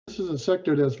This is a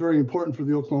sector that's very important for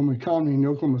the Oklahoma economy and the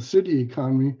Oklahoma City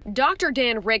economy. Dr.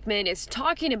 Dan Rickman is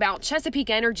talking about Chesapeake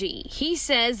Energy. He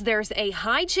says there's a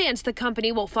high chance the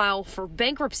company will file for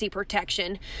bankruptcy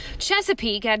protection.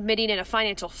 Chesapeake admitting in a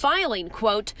financial filing,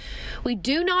 quote, "We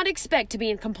do not expect to be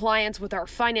in compliance with our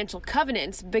financial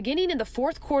covenants beginning in the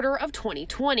fourth quarter of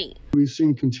 2020. We've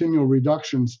seen continual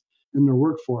reductions in their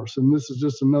workforce, and this is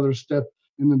just another step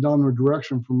in the downward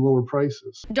direction from lower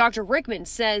prices. Dr. Rickman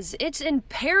says it's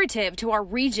imperative to our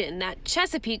region that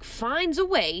Chesapeake finds a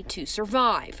way to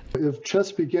survive. If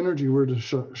Chesapeake Energy were to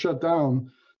shut down,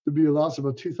 there'd be a loss of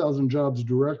about 2,000 jobs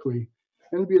directly,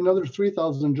 and it'd be another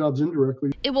 3,000 jobs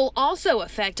indirectly. It will also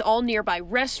affect all nearby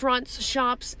restaurants,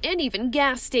 shops, and even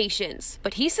gas stations.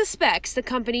 But he suspects the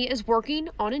company is working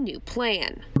on a new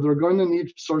plan. They're going to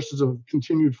need sources of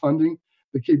continued funding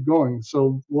to keep going.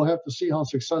 So we'll have to see how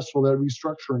successful that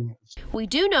restructuring is. We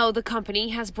do know the company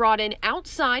has brought in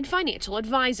outside financial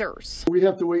advisors. We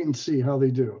have to wait and see how they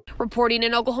do. Reporting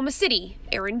in Oklahoma City,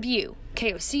 Aaron Bew,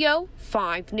 KOCO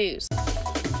 5 News.